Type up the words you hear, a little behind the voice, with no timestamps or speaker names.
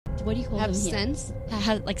what do you call Have them here? sense?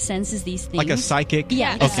 Have, like senses these things. Like a psychic?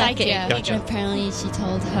 Yeah, Okay. a psychic. Yeah. Gotcha. And apparently she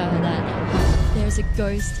told her that there's a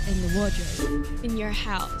ghost in the wardrobe. In your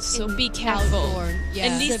house, so In be careful. outdoor, yeah.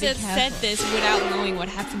 And So Lisa be said careful. this without knowing what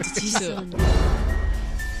happened to Jisoo.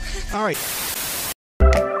 All right.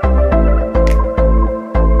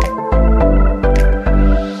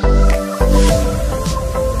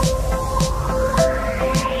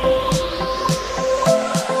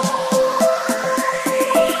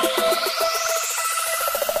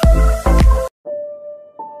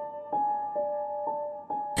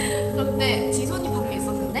 그때 지선이 방에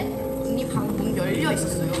있었는데 언니 방 문 열려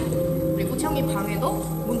있었어요. 그리고 채영이 방에도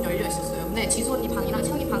문 열려 있었어요. 근데 지선이 방이랑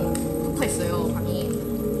채영이 방 붙어 있어요. 방이.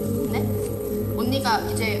 근데 언니가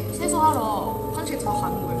이제 세수하러 화장실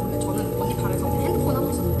들어가는 거예요. 근데 저는 언니 방에서 핸드폰 하고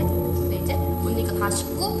있었는데 근데 이제 언니가 다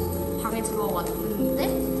씻고 방에 들어왔는데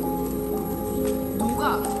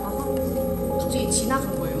누가 와서 갑자기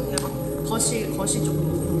지나간 거예요. 그냥 막 거실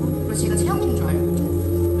쪽으로. 그래서 제가 채영인 줄 알고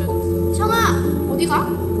그래서 채영아 어디 가?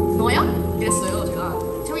 너야? 이랬어요. 제가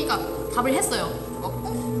채영이가 답을 했어요.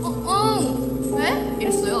 왜?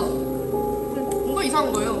 이랬어요. 뭔가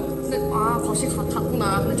이상한 거예요. 근데 거실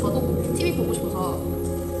갔구나. 근데 저도 TV 보고 싶어서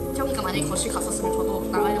채영이가 만약에 거실 갔었으면 저도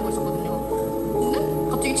나가려고 했었거든요. 근데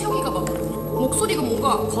갑자기 채영이가 막 목소리가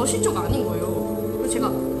뭔가 거실 쪽 아닌 거예요. 그래서 제가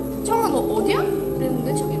채영아 너 어디야?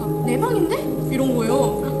 이랬는데 채영이가 내 방인데? 이런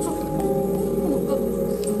거예요. 그래서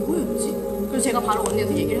뭐였지? 그래서 제가 바로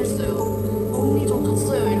언니한테 얘기를 했어요. 언니 저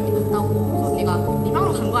갔어요. 이렇게 갔다고. 그래서 언니가 네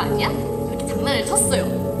방으로 간 거 아니야? 이렇게 장난을 쳤어요.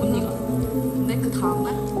 언니가. 근데 그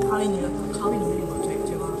다음날 가위 눌린 거예요.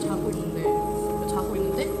 제가 자고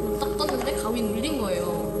있는데 딱 떴는데 가위 눌린 거예요.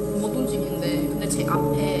 못 움직이는데. 근데 제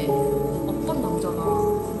앞에 어떤 남자가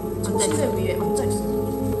침대 위에 앉아 있어요.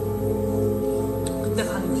 그때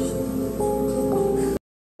가는 거지.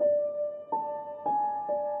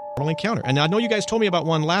 Paranormal encounter. And I know you guys told me about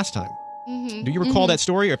one last time. Mm-hmm. Do you recall that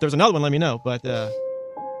story? Or if there's another one, let me know. But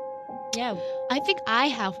Yeah. I think I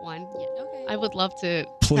have one. Okay. I would love to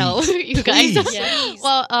Please. tell you guys. Please. Yeah.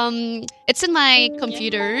 Well, it's in my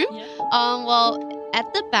computer. Yeah. Well,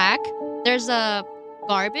 at the back, there's a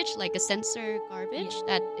garbage, like a sensor garbage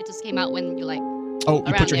that it just came out when you like, oh, you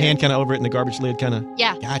put Around your there. hand kind of over it in the garbage lid, kind of.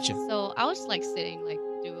 yeah. Gotcha. So I was like sitting, like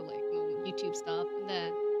do like YouTube stuff, and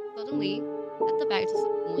then suddenly at the back, it's just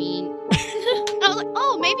like, wing. And I was like,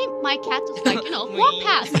 oh, maybe my cat just like walk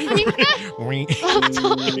past. I mean,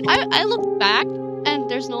 so I looked back and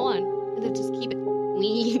there's no one, and they just keep it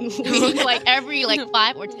wing like every like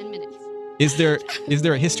 5 or 10 minutes. Is there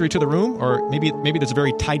a history to the room, or maybe there's a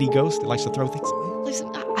very tidy ghost that likes to throw things away? Listen,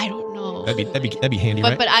 I don't know. That'd be handy,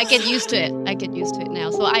 right? But I get used to it. I get used to it now.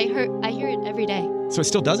 So I hear it every day. So it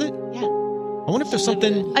still does it? Yeah. I wonder if there's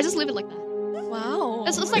something. I just leave it like that. Wow.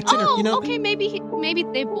 It's just like, It's in a- you know- okay, maybe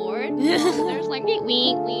they bored. There's like wing,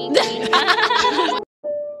 wing, wing.